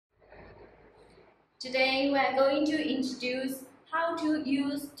Today we are going to introduce how to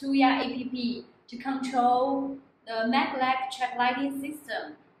use Tuya app to control the mag-lag track lighting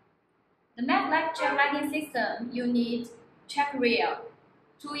system. The mag-lag track lighting system, you need track rail,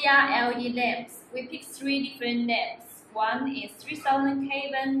 Tuya LED lamps. We pick 3 different lamps. One is 3000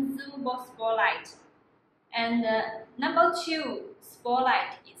 Kelvin dimmable spotlight, and number 2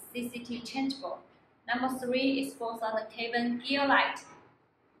 spotlight is CCT changeable. Number 3 is 4000 Kelvin gear light.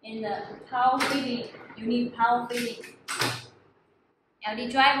 In the power feeding, you need power feeding,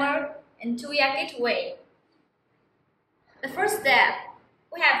 LED driver, and Tuya Gateway. The first step,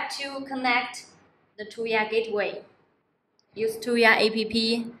 we have to connect the Tuya Gateway. Use Tuya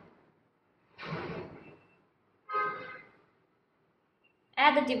app.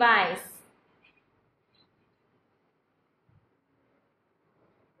 Add the device.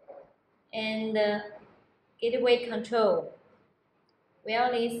 And gateway control.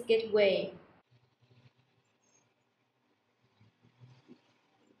 Wireless gateway.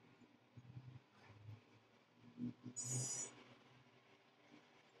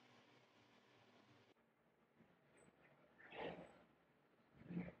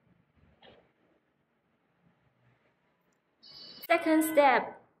 Second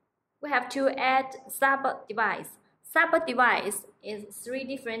step, we have to add sub-device. Sub-device is 3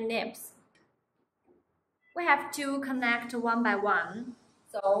 different names. We have to connect one by one.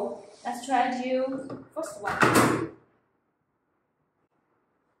 So let's try to use first one.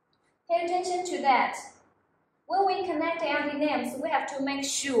 Pay attention to that. When we connect LED lamps, we have to make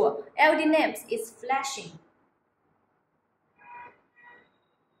sure LED lamps is flashing.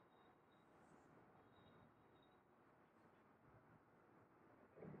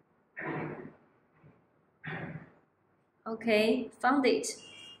 Okay, found it.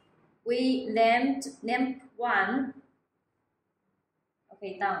 We lamped lamp 1.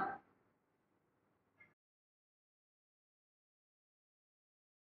 Okay, done.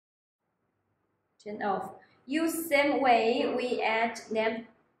 Turn off. Use same way we add lamp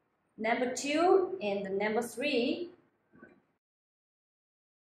number 2 and number 3.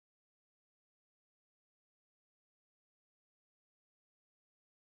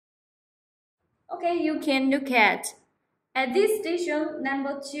 Okay, you can look at this station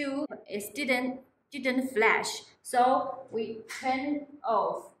number 2 is didn't flash, so we turn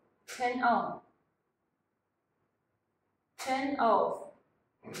off, turn on, turn off,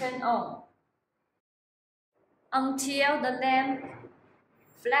 turn on until the lamp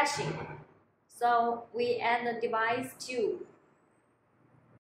flashing. So we add the device 2.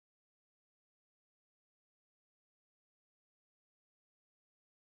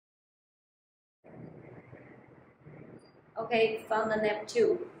 Okay, found the lamp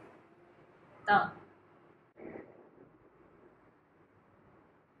 2. Done.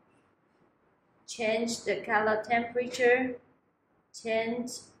 Change the color temperature,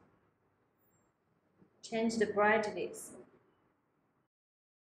 change the brightness.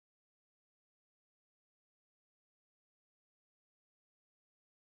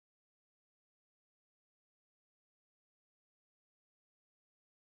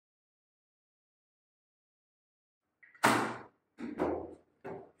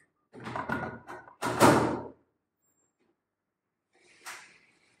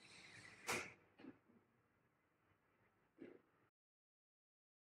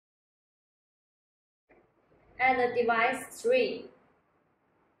 Add the device 3.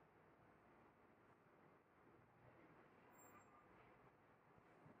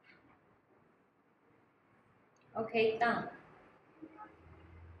 Okay, done.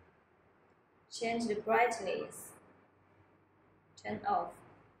 Change the brightness. Turn off.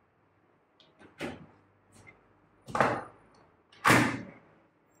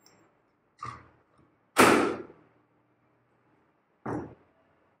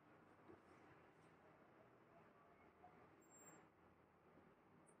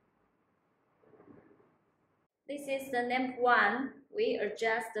 This is the lamp 1. We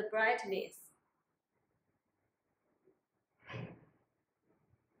adjust the brightness.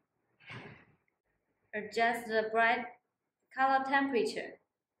 Adjust the bright color temperature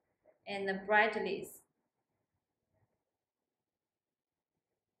and the brightness.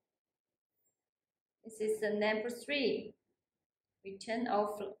 This is the number 3. We turn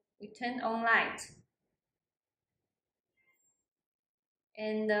on light.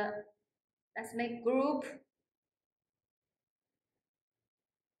 And let's make group.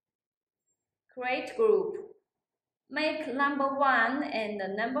 Create group. Make number 1 and the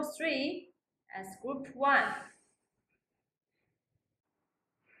number 3 as group 1.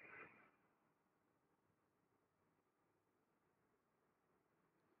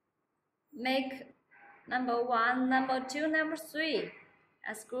 Make number 1, number 2, number 3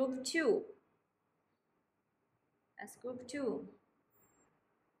 as group 2. As group 2.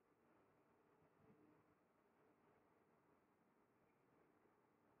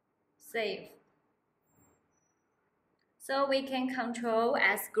 Save. So we can control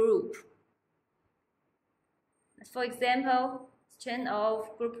as group. For example, turn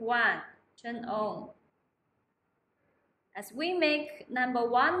off group 1, turn on. As we make number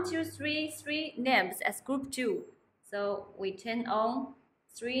 1, 2, 3, 3 names as group 2, so we turn on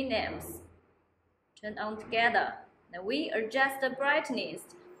 3 names. Turn on together. Now we adjust the brightness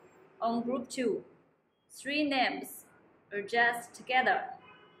on group 2. 3 names adjust together.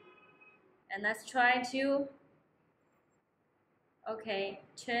 And let's try to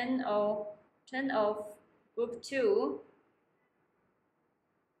turn off group 2.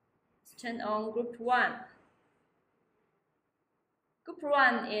 Turn on group 1. Group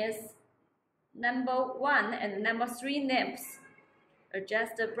 1 is number 1 and number 3 names.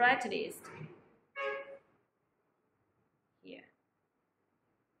 Adjust the brightness here.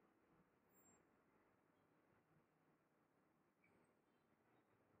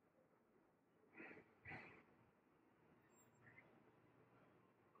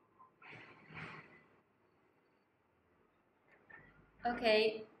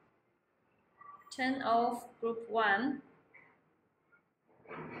 Okay, turn off group 1.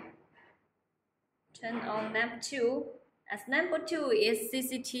 Turn on number 2. As number 2 is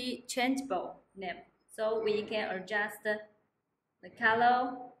CCT changeable name, so we can adjust the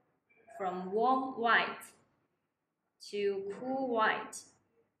color from warm white to cool white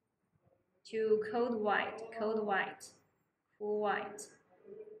to cold white, cool white,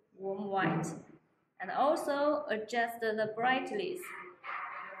 warm white, and also adjust the brightness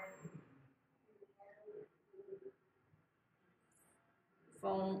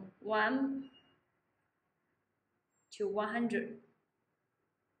from 1 to 100.